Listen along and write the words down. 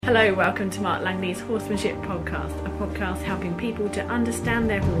Hello, welcome to Mark Langley's Horsemanship Podcast, a podcast helping people to understand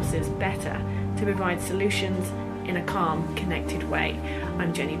their horses better to provide solutions in a calm, connected way.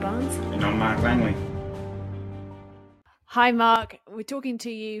 I'm Jenny Barnes. And I'm Mark Langley. Hi Mark, we're talking to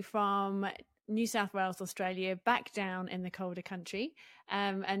you from New South Wales, Australia, back down in the colder country,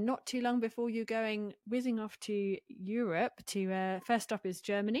 and not too long before you're whizzing off to Europe to first stop is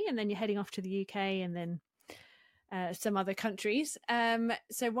Germany, and then you're heading off to the UK and then some other countries.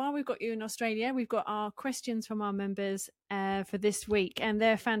 So while we've got you in Australia, we've got our questions from our members for this week, and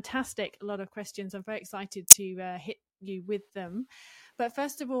they're fantastic. A lot of questions. I'm very excited to hit you with them. But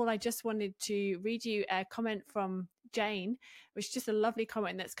first of all, I just wanted to read you a comment from Jane, which is just a lovely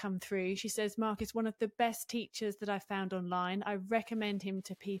comment that's come through. She says, Mark is one of the best teachers that I've found online. I recommend him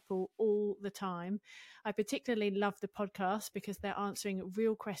to people all the time. I particularly love the podcast because they're answering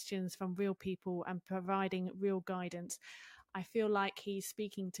real questions from real people and providing real guidance. I feel like he's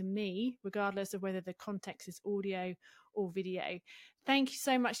speaking to me, regardless of whether the context is audio or video. Thank you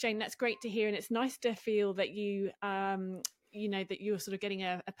so much, Jane. That's great to hear. And it's nice to feel that that you're sort of getting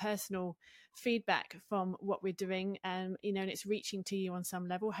a personal feedback from what we're doing, and it's reaching to you on some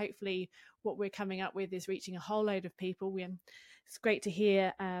level. Hopefully what we're coming up with is reaching a whole load of people. It's great to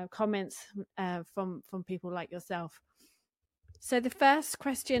hear comments from people like yourself. So the first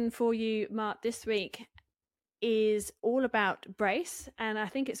question for you, Mark, this week is all about brace, and I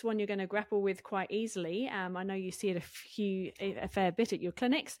think it's one you're going to grapple with quite easily. I know you see it a fair bit at your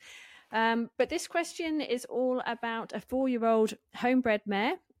clinics. But this question is all about a 4-year-old homebred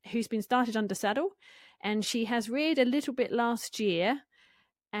mare who's been started under saddle, and she has reared a little bit last year,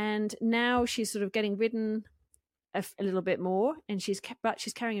 and now she's sort of getting ridden a little bit more, and she's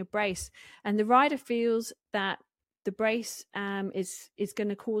carrying a brace, and the rider feels that the brace is going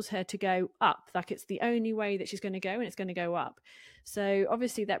to cause her to go up, like it's the only way that she's going to go, and it's going to go up. So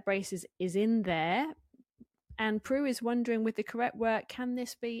obviously that brace is in there. And Prue is wondering, with the correct work, can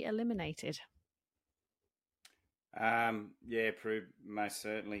this be eliminated? Yeah, Prue, most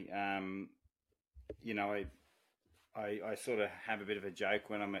certainly. I sort of have a bit of a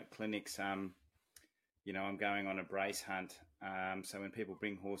joke when I'm at clinics. I'm going on a brace hunt. So when people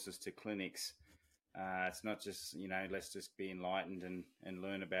bring horses to clinics, it's not just, let's just be enlightened and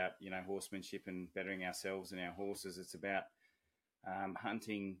learn about, horsemanship and bettering ourselves and our horses. It's about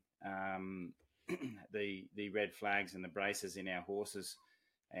hunting the red flags and the braces in our horses,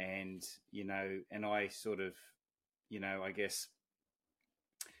 and I sort of, I guess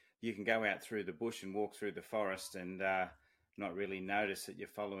you can go out through the bush and walk through the forest and not really notice that you're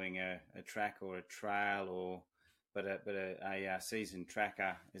following a track or a trail, but a seasoned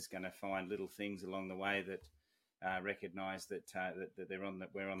tracker is going to find little things along the way that recognise that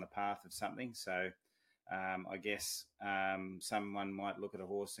we're on the path of something. So I guess someone might look at a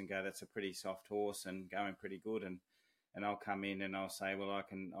horse and go, that's a pretty soft horse and going pretty good, and I'll come in and I'll say, well,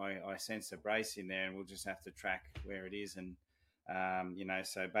 I sense a brace in there, and we'll just have to track where it is. And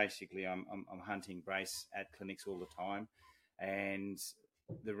so basically I'm hunting brace at clinics all the time, and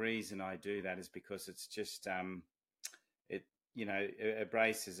the reason I do that is because it's just a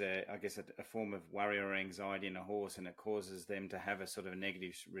brace is a form of worry or anxiety in a horse, and it causes them to have a sort of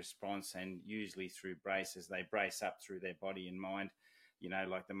negative response. And usually through braces, they brace up through their body and mind.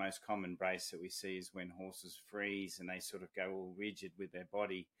 Like the most common brace that we see is when horses freeze and they sort of go all rigid with their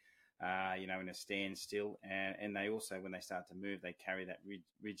body, in a standstill. And they also, when they start to move, they carry that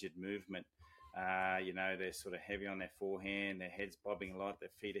rigid movement. They're sort of heavy on their forehand, their head's bobbing a lot, their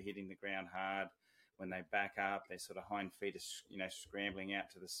feet are hitting the ground hard. When they back up, their sort of hind feet are, scrambling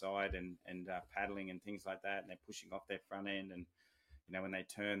out to the side and paddling and things like that, and they're pushing off their front end. And when they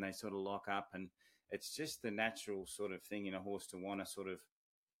turn, they sort of lock up, and it's just the natural sort of thing in a horse to want to sort of,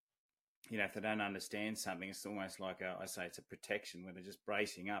 if they don't understand something, it's almost like it's a protection where they're just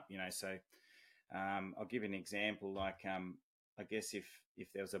bracing up. So I'll give you an example. Like I guess if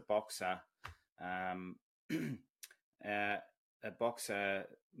there was a boxer, a boxer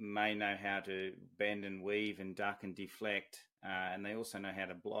may know how to bend and weave and duck and deflect, and they also know how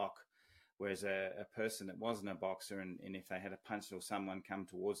to block, whereas a person that wasn't a boxer, and if they had a punch or someone come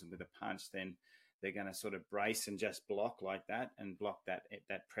towards them with a punch, then they're going to sort of brace and just block like that and block that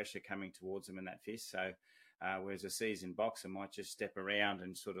pressure coming towards them in that fist. So whereas a seasoned boxer might just step around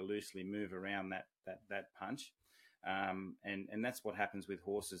and sort of loosely move around that punch. And that's what happens with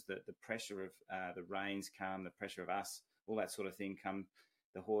horses, that the pressure of the reins come, the pressure of us, all that sort of thing come.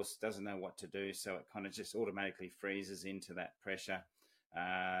 The horse doesn't know what to do, so it kind of just automatically freezes into that pressure,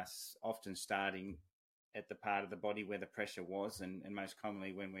 often starting at the part of the body where the pressure was, and most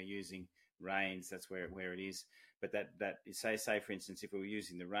commonly when we're using reins, that's where it is. But that say for instance, if we were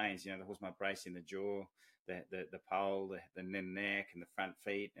using the reins, the horse might brace in the jaw, the pole, the neck, and the front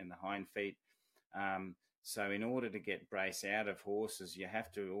feet and the hind feet. So in order to get brace out of horses, you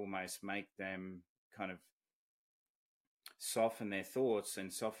have to almost make them kind of soften their thoughts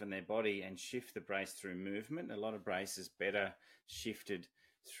and soften their body and shift the brace through movement. A lot of brace is better shifted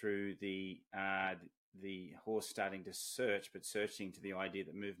through the horse starting to search, but searching to the idea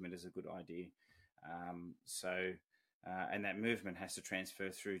that movement is a good idea. And that movement has to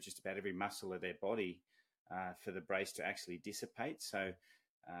transfer through just about every muscle of their body for the brace to actually dissipate. So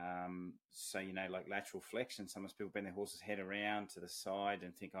like lateral flexion, sometimes people bend their horse's head around to the side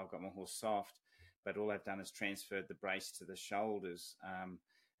and think, oh, I've got my horse soft, but all I've done is transferred the brace to the shoulders.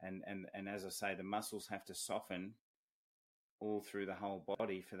 And as I say, the muscles have to soften all through the whole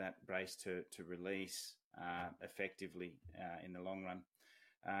body for that brace to release effectively in the long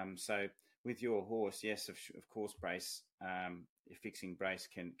run. So with your horse, yes, of course, brace, fixing brace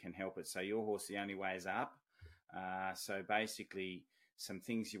can help it. So your horse, the only way is up. So basically, some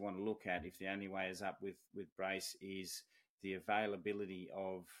things you want to look at if the only way is up with brace is the availability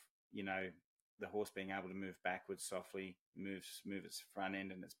of, the horse being able to move backwards softly, move its front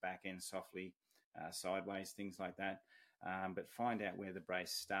end and its back end softly, sideways, things like that. But find out where the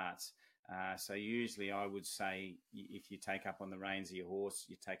brace starts. So usually I would say if you take up on the reins of your horse,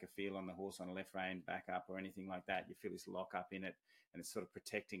 you take a feel on the horse on a left rein, back up or anything like that, you feel this lock up in it and it's sort of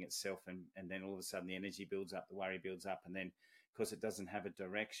protecting itself. And then all of a sudden the energy builds up, the worry builds up. And then because it doesn't have a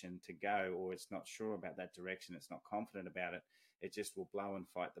direction to go, or it's not sure about that direction, it's not confident about it, it just will blow and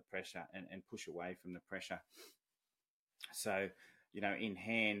fight the pressure and push away from the pressure. So, in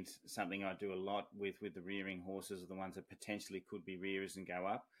hand, something I do a lot with the rearing horses, or the ones that potentially could be rearers and go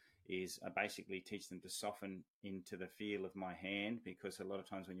up, is I basically teach them to soften into the feel of my hand, because a lot of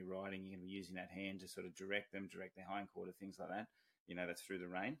times when you're riding, you're going to be using that hand to sort of direct their hindquarter, things like that. That's through the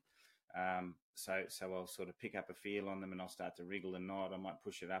rein. So I'll sort of pick up a feel on them and I'll start to wriggle and nod. I might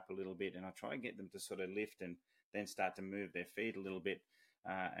push it up a little bit and I'll try and get them to sort of lift and then start to move their feet a little bit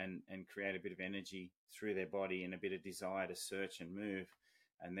and create a bit of energy through their body and a bit of desire to search and move.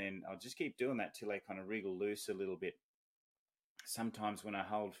 And then I'll just keep doing that till they kind of wriggle loose a little bit. Sometimes when I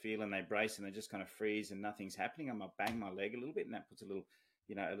hold feel and they brace and they just kind of freeze and nothing's happening, I might bang my leg a little bit and that puts a little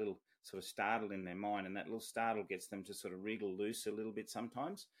sort of startle in their mind, and that little startle gets them to sort of wriggle loose a little bit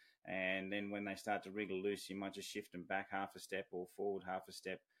sometimes. And then when they start to wriggle loose, you might just shift them back half a step or forward half a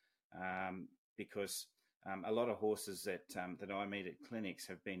step, because a lot of horses that I meet at clinics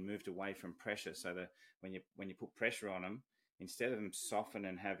have been moved away from pressure. So that when you put pressure on them, instead of them soften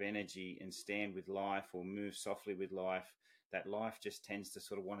and have energy and stand with life or move softly with life, that life just tends to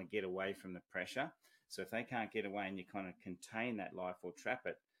sort of want to get away from the pressure. So if they can't get away and you kind of contain that life or trap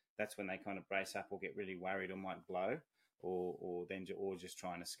it, that's when they kind of brace up or get really worried or might blow, or just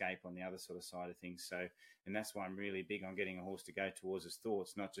try and escape on the other sort of side of things. So, and that's why I'm really big on getting a horse to go towards its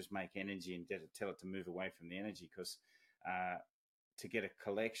thoughts, not just make energy and tell it to move away from the energy, because to get a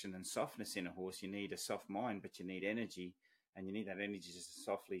collection and softness in a horse, you need a soft mind, but you need energy, and you need that energy just to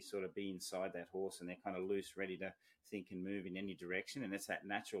softly sort of be inside that horse, and they're kind of loose, ready to think and move in any direction. And it's that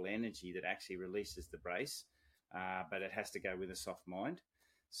natural energy that actually releases the brace, but it has to go with a soft mind.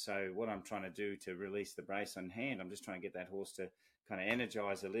 So what I'm trying to do to release the brace on hand, I'm just trying to get that horse to kind of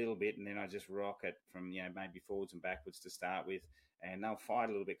energize a little bit, and then I just rock it from, maybe forwards and backwards to start with, and they'll fight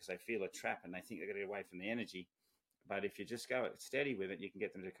a little bit because they feel a trap and they think they're going to get away from the energy. But if you just go steady with it, you can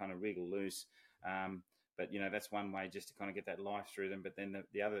get them to kind of wriggle loose. But, that's one way just to kind of get that life through them. But then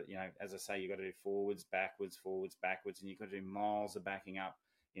the other, as I say, you've got to do forwards, backwards, and you've got to do miles of backing up,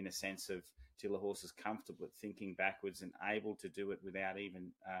 in a sense of till the horse is comfortable at thinking backwards and able to do it without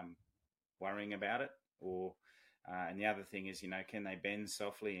even worrying about it. And the other thing is, can they bend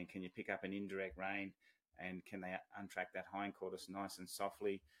softly, and can you pick up an indirect rein, and can they untrack that hindquarter nice and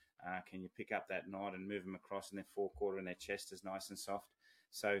softly? Can you pick up that nod and move them across, and their forequarter and their chest is nice and soft?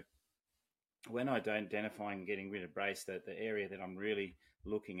 So when I don't identify and getting rid of brace, the area that I'm really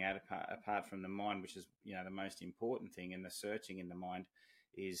looking at, apart from the mind, which is the most important thing, and the searching in the mind,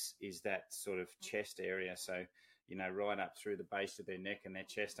 is that sort of chest area. So right up through the base of their neck and their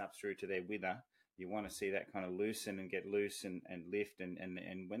chest up through to their wither, you want to see that kind of loosen and get loose and lift.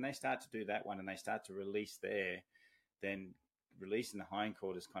 And when they start to do that one and they start to release there, then releasing the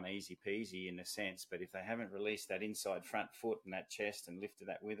hindquarter is kind of easy peasy in a sense. But if they haven't released that inside front foot and that chest and lifted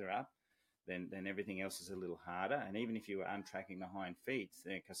that wither up, then everything else is a little harder. And even if you were untracking the hind feet,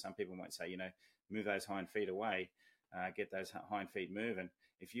 because some people might say, move those hind feet away, get those hind feet moving.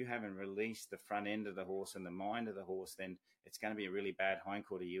 If you haven't released the front end of the horse and the mind of the horse, then it's going to be a really bad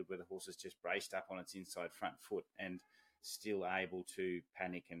hindquarter yield where the horse is just braced up on its inside front foot and still able to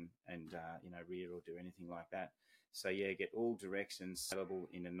panic and rear or do anything like that. So yeah, get all directions available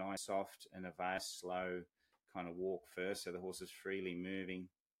in a nice, soft and a very slow kind of walk first, so the horse is freely moving,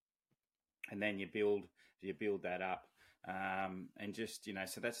 and then you build that up, and just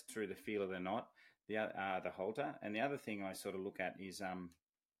so that's through the feel of the knot, the halter. And the other thing I sort of look at is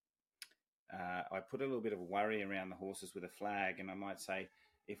I put a little bit of worry around the horses with a flag, and I might say,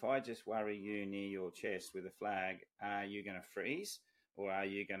 if I just worry you near your chest with a flag, are you going to freeze, or are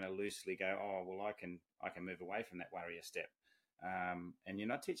you going to loosely go, oh, well, I can move away from that worry a step? And you're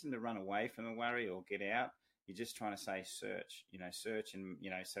not teaching them to run away from the worry or get out. You're just trying to say search, search. And,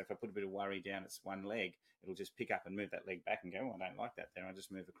 so if I put a bit of worry down its one leg, it'll just pick up and move that leg back and go, oh, I don't like that there. I'll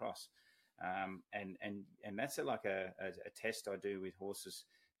just move across. And that's like a test I do with horses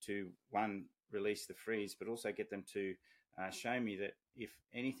to, one, release the freeze, but also get them to show me that if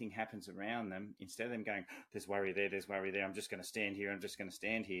anything happens around them, instead of them going, there's worry there, I'm just going to stand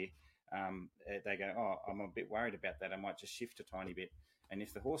here, they go, oh, I'm a bit worried about that. I might just shift a tiny bit. And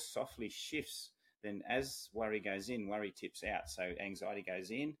if the horse softly shifts, then as worry goes in, worry tips out. So anxiety goes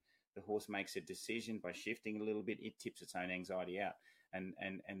in, the horse makes a decision by shifting a little bit, it tips its own anxiety out. And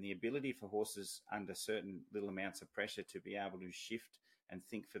the ability for horses under certain little amounts of pressure to be able to shift and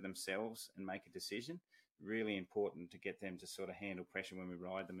think for themselves and make a decision, really important to get them to sort of handle pressure when we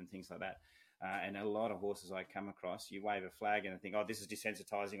ride them and things like that. And a lot of horses I come across, you wave a flag and they think, oh, this is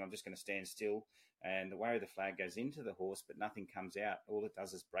desensitizing, I'm just going to stand still. And the way the flag goes into the horse, but nothing comes out. All it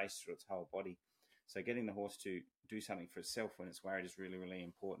does is brace through its whole body. So getting the horse to do something for itself when it's worried is really, really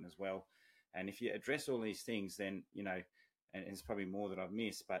important as well. And if you address all these things, then, and it's probably more that I've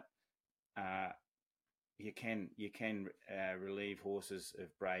missed, but you can relieve horses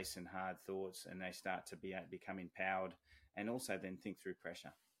of brace and hard thoughts, and they start to become empowered and also then think through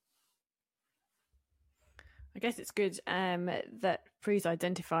pressure. I guess it's good that Prue's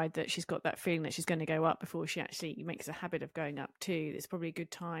identified that she's got that feeling that she's going to go up before she actually makes a habit of going up too. It's probably a good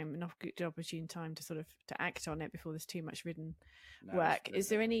time, an opportune time to sort of to act on it before there's too much ridden work. Absolutely. Is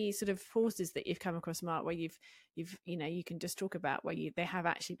there any sort of horses that you've come across, Mark, where you've you can just talk about where they have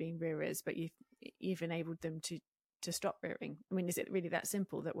actually been rearers, but you've enabled them to stop rearing? I mean, is it really that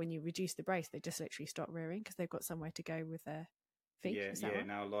simple that when you reduce the brace, they just literally stop rearing because they've got somewhere to go with their feet? Yeah, right?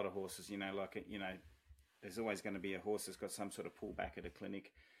 No, a lot of horses, there's always going to be a horse that's got some sort of pullback at a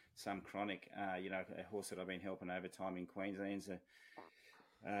clinic, some chronic. A horse that I've been helping over time in Queensland's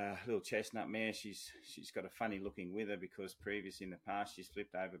a little chestnut mare. She's got a funny looking wither because previously in the past she's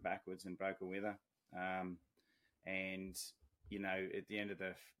flipped over backwards and broke a wither. And at the end of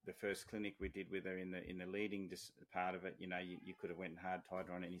the first clinic we did with her in the leading part of it, you could have went and hard tied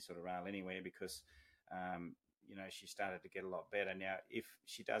her on any sort of rail anywhere because she started to get a lot better. Now, if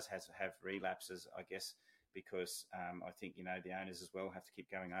she does have relapses, I guess, because I think, the owners as well have to keep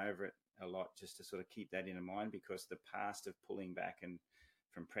going over it a lot just to sort of keep that in mind, because the past of pulling back and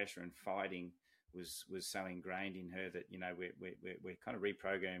from pressure and fighting was so ingrained in her that, we're kind of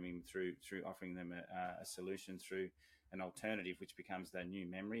reprogramming through offering them a solution through an alternative, which becomes their new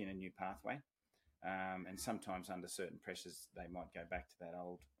memory and a new pathway. And sometimes under certain pressures, they might go back to that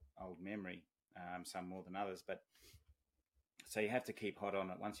old memory, some more than others. But so you have to keep hot on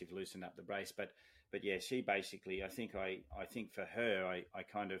it once you've loosened up the brace. But yeah, she basically, I think for her,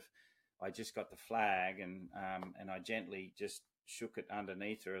 I just got the flag and I gently just shook it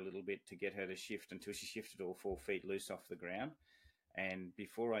underneath her a little bit to get her to shift until she shifted all 4 feet loose off the ground. And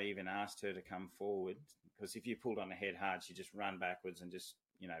before I even asked her to come forward, because if you pulled on the head hard, she'd just run backwards and just,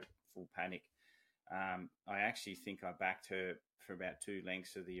 full panic. I actually think I backed her for about 2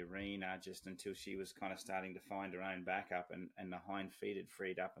 lengths of the arena just until she was kind of starting to find her own back up, and the hind feet had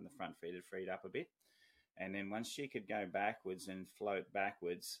freed up and the front feet had freed up a bit. And then once she could go backwards and float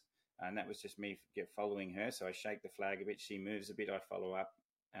backwards, and that was just me following her. So I shake the flag a bit. She moves a bit. I follow up,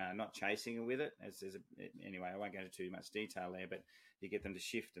 not chasing her with it. Anyway, I won't go into too much detail there, but you get them to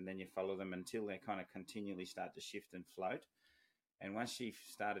shift and then you follow them until they kind of continually start to shift and float. And once she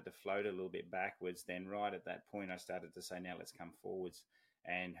started to float a little bit backwards, then right at that point, I started to say, now let's come forwards.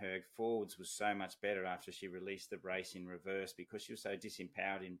 And her forwards was so much better after she released the brace in reverse, because she was so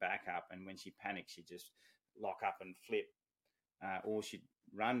disempowered in back up. And when she panicked, she'd just lock up and flip, or she'd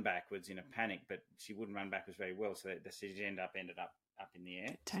run backwards in a panic, but she wouldn't run backwards very well. So she'd ended up in the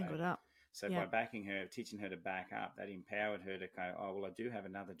air. Tangled up. So by backing her, teaching her to back up, that empowered her to go, oh, well, I do have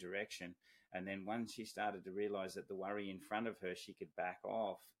another direction. And then once she started to realize that the worry in front of her, she could back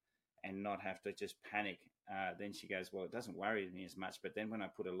off and not have to just panic. Then she goes, well, it doesn't worry me as much. But then when I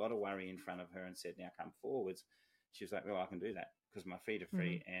put a lot of worry in front of her and said, now come forwards, she was like, well, I can do that because my feet are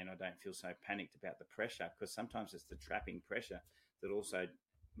free and I don't feel so panicked about the pressure, because sometimes it's the trapping pressure that also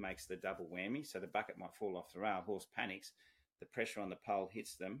makes the double whammy. So the bucket might fall off the rail, horse panics, the pressure on the pole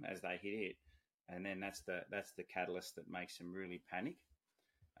hits them as they hit it, and then that's the catalyst that makes them really panic.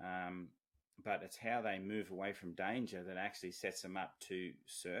 But it's how they move away from danger that actually sets them up to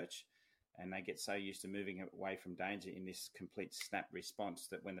search, and they get so used to moving away from danger in this complete snap response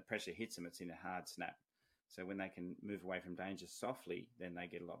that when the pressure hits them, it's in a hard snap. So when they can move away from danger softly, then they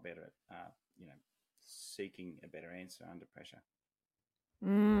get a lot better at seeking a better answer under pressure.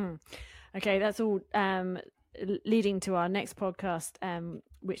 Okay, that's all leading to our next podcast,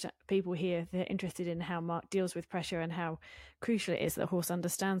 which people here, they're interested in how Mark deals with pressure and how crucial it is that a horse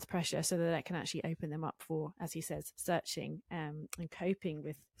understands pressure so that that can actually open them up for, as he says, searching and coping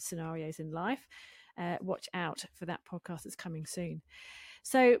with scenarios in life. Watch out for that podcast that's coming soon.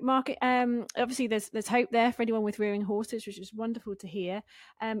 So, Mark, obviously there's hope there for anyone with rearing horses, which is wonderful to hear.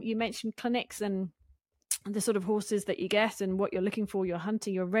 You mentioned clinics and the sort of horses that you get and what you're looking for. You're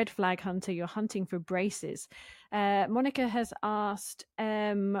hunting, you're a red flag hunter, you're hunting for braces. Monica has asked,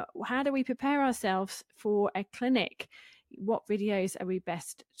 how do we prepare ourselves for a clinic? What videos are we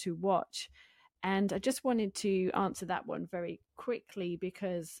best to watch? And I just wanted to answer that one very quickly,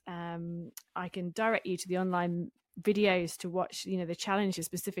 because I can direct you to the online videos to watch, the challenges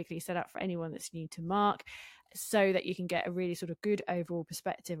specifically set up for anyone that's new to Mark, so that you can get a really sort of good overall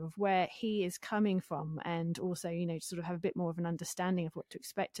perspective of where he is coming from, and also, sort of have a bit more of an understanding of what to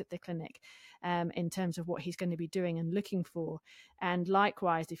expect at the clinic in terms of what he's going to be doing and looking for. And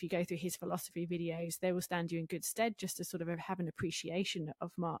likewise, if you go through his philosophy videos, they will stand you in good stead just to sort of have an appreciation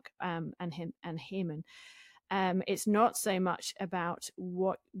of Mark and him. And it's not so much about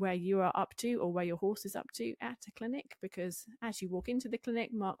where you are up to or where your horse is up to at a clinic, because as you walk into the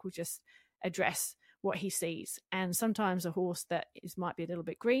clinic, Mark will just address what he sees. And sometimes a horse that might be a little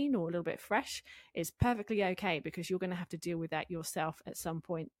bit green or a little bit fresh is perfectly okay, because you're going to have to deal with that yourself at some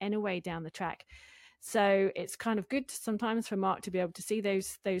point anyway down the track. So it's kind of good sometimes for Mark to be able to see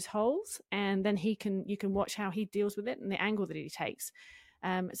those holes, and then you can watch how he deals with it and the angle that he takes.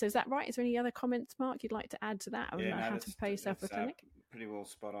 So is that right? Is there any other comments, Mark, you'd like to add to that? How to prepare yourself for a clinic? Pretty well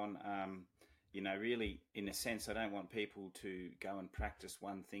spot on. Really, in a sense, I don't want people to go and practice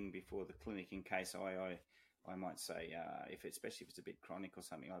one thing before the clinic, in case I might say, especially if it's a bit chronic or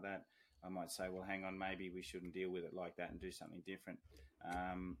something like that, I might say, well, hang on, maybe we shouldn't deal with it like that and do something different.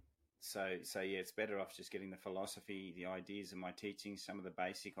 So yeah, it's better off just getting the philosophy, the ideas of my teaching, some of the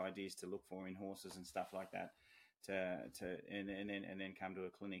basic ideas to look for in horses and stuff like that, and then come to a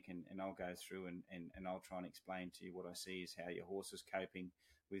clinic and I'll go through and I'll try and explain to you what I see is how your horse is coping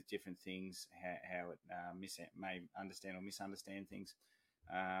with different things, how it may understand or misunderstand things,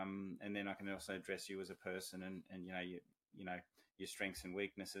 and then I can also address you as a person and your strengths and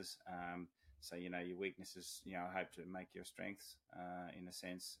weaknesses. So your weaknesses, I hope to make your strengths in a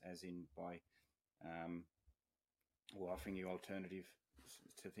sense, as in by offering you alternative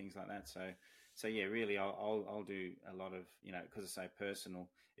to things like that. So yeah, really, I'll do a lot of, because it's so personal.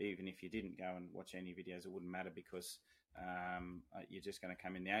 Even if you didn't go and watch any videos, it wouldn't matter, because you're just going to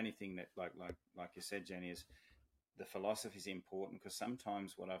come in. The only thing that, like you said, Jenny, is the philosophy is important, because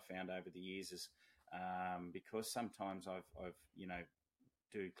sometimes what I've found over the years is because sometimes I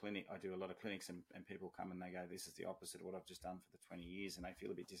do a lot of clinics and people come and they go, this is the opposite of what I've just done for the 20 years, and they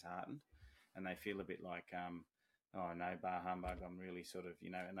feel a bit disheartened and they feel a bit like, oh no, bar humbug, I'm really sort of,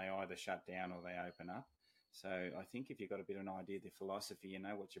 and they either shut down or they open up. So I think if you've got a bit of an idea of the philosophy, you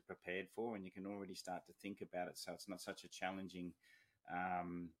know what you're prepared for, and you can already start to think about it. So it's not such a challenging,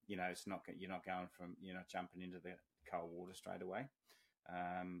 it's not, you're not going from, jumping into the cold water straight away.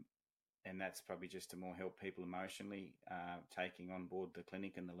 And that's probably just to more help people emotionally taking on board the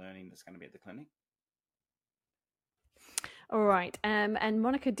clinic and the learning that's going to be at the clinic. All right. And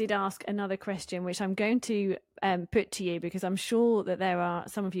Monica did ask another question, which I'm going to put to you, because I'm sure that there are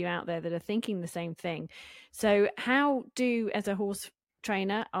some of you out there that are thinking the same thing. So how do, as a horse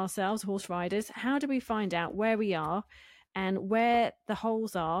trainer ourselves, horse riders, how do we find out where we are and where the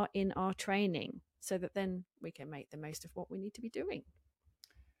holes are in our training, so that then we can make the most of what we need to be doing?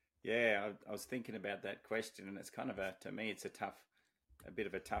 Yeah, I was thinking about that question, and it's kind of to me, it's a bit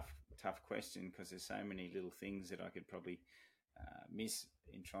of a tough question, because there's so many little things that I could probably miss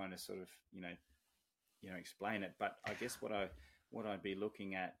in trying to sort of, explain it. But I guess what I'd be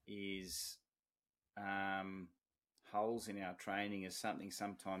looking at is holes in our training is something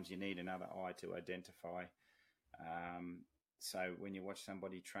sometimes you need another eye to identify. So when you watch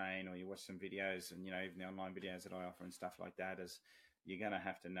somebody train or you watch some videos and, even the online videos that I offer and stuff like that, is you're going to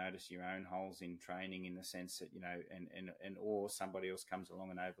have to notice your own holes in training, in the sense that, or somebody else comes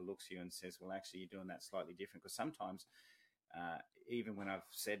along and overlooks you and says, well, actually, you're doing that slightly different. Because sometimes, even when I've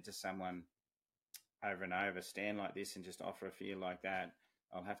said to someone over and over, stand like this and just offer a feel like that,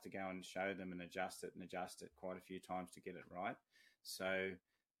 I'll have to go and show them and adjust it quite a few times to get it right. So,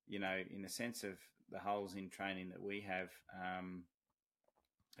 in the sense of the holes in training that we have,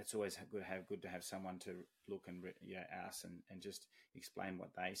 it's always good to have someone to look and ask and just explain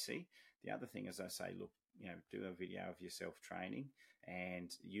what they see. The other thing is, I say, look, do a video of yourself training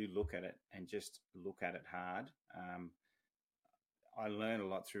and you look at it and just look at it hard. I learned a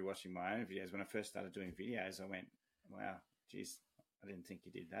lot through watching my own videos. When I first started doing videos, I went, wow, geez, I didn't think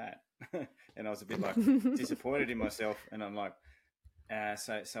you did that. And I was a bit like disappointed in myself. And I'm like,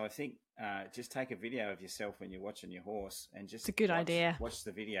 so I think just take a video of yourself when you're watching your horse and just it's a good idea. Watch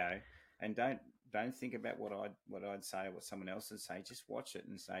the video and don't think about what I'd say or what someone else would say. Just watch it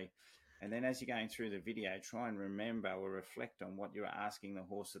and say, and then as you're going through the video, try and remember or reflect on what you were asking the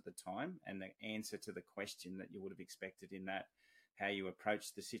horse at the time and the answer to the question that you would have expected in that, how you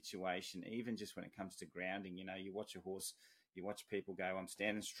approach the situation, even just when it comes to grounding. You watch a horse, you watch people go, I'm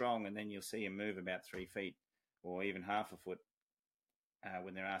standing strong, and then you'll see him move about 3 feet or even half a foot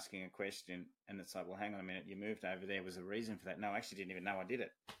when they're asking a question. And it's like, well, hang on a minute, you moved over there. Was a reason for that? No, I actually didn't even know I did it.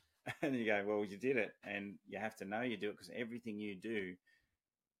 And you go, well, you did it. And you have to know you do it, because everything you do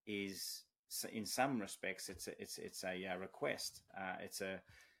is, in some respects, it's a request.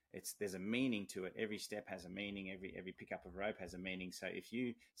 There's a meaning to it. Every step has a meaning. Every pickup of rope has a meaning. So if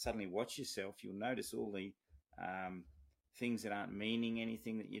you suddenly watch yourself, you'll notice all the things that aren't meaning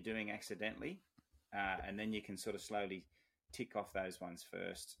anything that you're doing accidentally, and then you can sort of slowly tick off those ones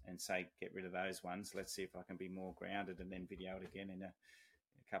first and say, get rid of those ones. Let's see if I can be more grounded, and then video it again in a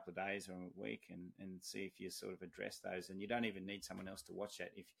couple of days or a week and see if you sort of address those. And you don't even need someone else to watch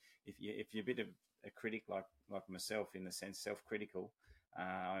that. If you're a bit of a critic like myself, in the sense self-critical,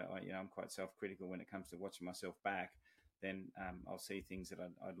 I'm quite self-critical when it comes to watching myself back, then I'll see things that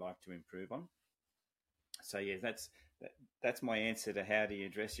I'd like to improve on. So yeah, that's my answer to how do you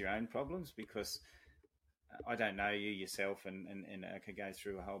address your own problems, because I don't know you yourself, and I could go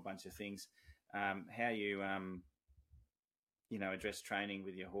through a whole bunch of things. How you address training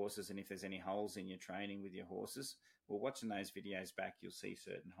with your horses, and if there's any holes in your training with your horses. Well, watching those videos back, you'll see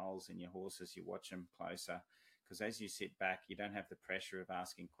certain holes in your horses. You watch them closer, because as you sit back, you don't have the pressure of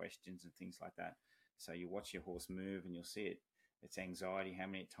asking questions and things like that. So you watch your horse move and you'll see it. It's anxiety, how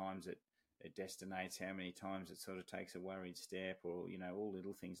many times it destinates, how many times it sort of takes a worried step, or, all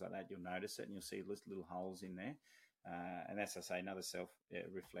little things like that. You'll notice it and you'll see little holes in there. And that's, I say, another self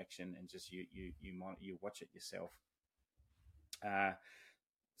reflection, and just you watch it yourself.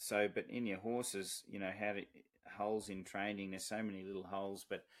 But in your horses, holes in training, there's so many little holes,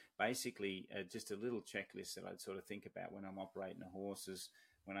 but basically just a little checklist that I'd sort of think about when I'm operating the horses.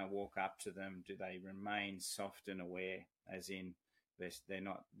 When I walk up to them, do they remain soft and aware, as in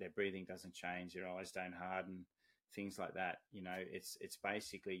their breathing doesn't change, their eyes don't harden, things like that. It's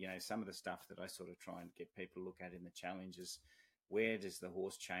basically, some of the stuff that I sort of try and get people to look at in the challenges. Where does the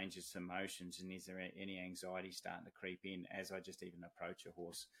horse change its emotions, and is there any anxiety starting to creep in as I just even approach a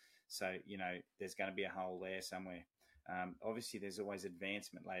horse? So, there's going to be a hole there somewhere. Obviously, there's always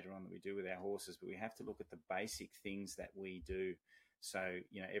advancement later on that we do with our horses, but we have to look at the basic things that we do. So,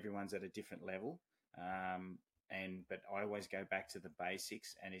 everyone's at a different level. But I always go back to the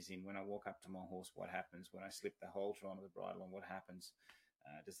basics, and is in when I walk up to my horse, what happens? When I slip the halter onto the bridle, and what happens?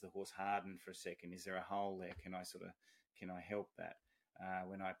 Does the horse harden for a second? Is there a hole there? Can I help that?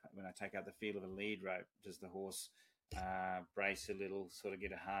 When I take out the feel of a lead rope, does the horse brace a little, sort of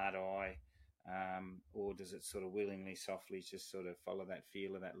get a hard eye, or does it sort of willingly, softly just sort of follow that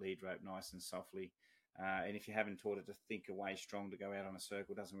feel of that lead rope nice and softly? And if you haven't taught it to think away strong to go out on a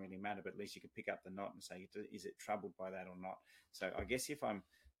circle, it doesn't really matter, but at least you can pick up the knot and say, is it troubled by that or not? So I guess if I'm,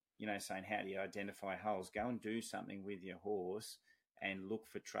 saying how do you identify holes, go and do something with your horse and look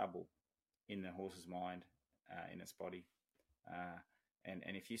for trouble in the horse's mind, in its body. And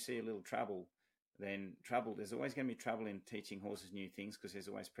if you see a little trouble, then there's always going to be trouble in teaching horses new things, because there's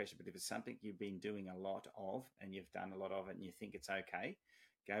always pressure. But if it's something you've been doing a lot of, and you've done a lot of it, and you think it's okay,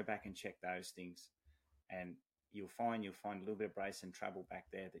 go back and check those things. And you'll find a little bit of brace and trouble back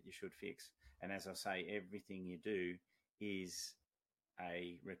there that you should fix. And as I say, everything you do is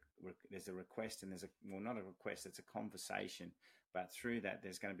there's a request, and not a request, it's a conversation. But through that,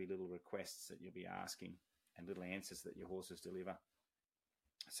 there's going to be little requests that you'll be asking and little answers that your horses deliver.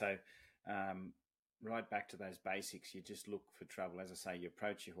 So right back to those basics. You just look for trouble. As I say, you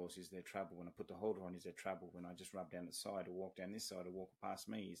approach your horse, is there trouble? When I put the halter on, is there trouble? When I just rub down the side or walk down this side or walk past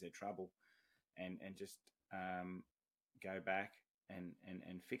me, is there trouble? And just go back and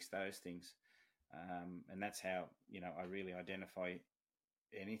fix those things. And that's how, I really identify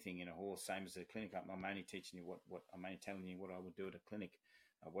anything in a horse, same as a clinic. I'm only teaching you what I'm only telling you what I would do at a clinic.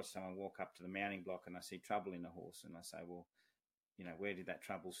 I watch someone walk up to the mounting block and I see trouble in the horse, and I say, well, where did that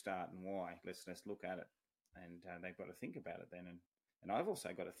trouble start and why? Let's look at it. And they've got to think about it then. And I've also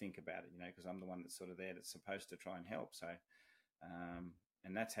got to think about it, because I'm the one that's sort of there that's supposed to try and help. So,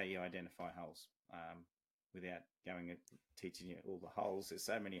 and that's how you identify holes, without going and teaching you all the holes. There's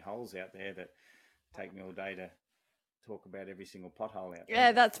so many holes out there that take me all day to talk about every single pothole out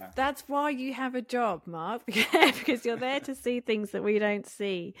there. Yeah, that's why you have a job, Mark, because you're there to see things that we don't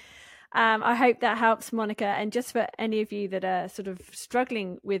see. I hope that helps, Monica. And just for any of you that are sort of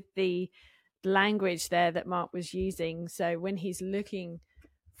struggling with the language there that Mark was using, so when he's looking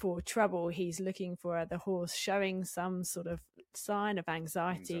for trouble, he's looking for the horse showing some sort of sign of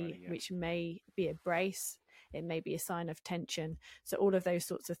anxiety, which may be a brace, it may be a sign of tension. So all of those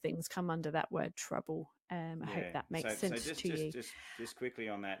sorts of things come under that word trouble. I hope that makes sense to you. Just quickly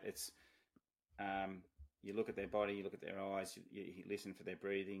on that, it's you look at their body, you look at their eyes, you listen for their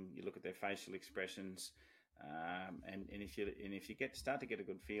breathing, you look at their facial expressions, and if you start to get a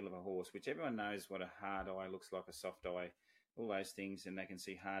good feel of a horse, which everyone knows what a hard eye looks like, a soft eye, all those things, and they can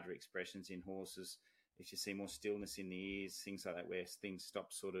see harder expressions in horses. If you see more stillness in the ears, things like that, where things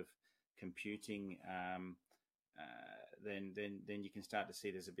stop sort of computing, then you can start to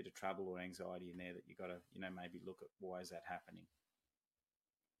see there's a bit of trouble or anxiety in there that you got to maybe look at why is that happening.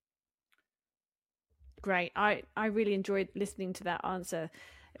 Great. I really enjoyed listening to that answer.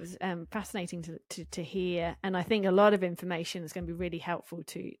 It was fascinating to hear, and I think a lot of information is going to be really helpful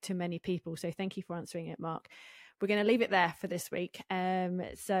to many people. So thank you for answering it, Mark. We're going to leave it there for this week.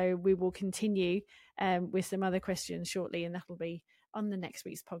 So we will continue with some other questions shortly, and that'll be on the next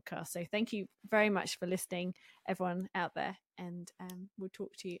week's podcast. So thank you very much for listening, everyone out there, and we'll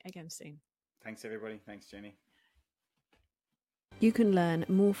talk to you again soon. Thanks, everybody. Thanks, Jenny. You can learn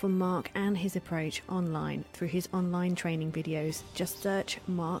more from Mark and his approach online through his online training videos. Just search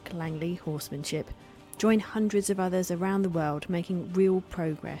Mark Langley Horsemanship. Join hundreds of others around the world making real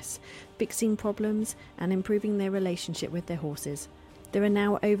progress, fixing problems and improving their relationship with their horses. There are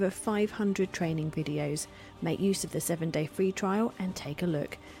now over 500 training videos. Make use of the 7-day free trial and take a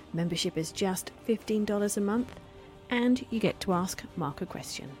look. Membership is just $15 a month, and you get to ask Mark a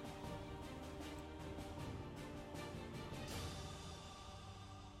question.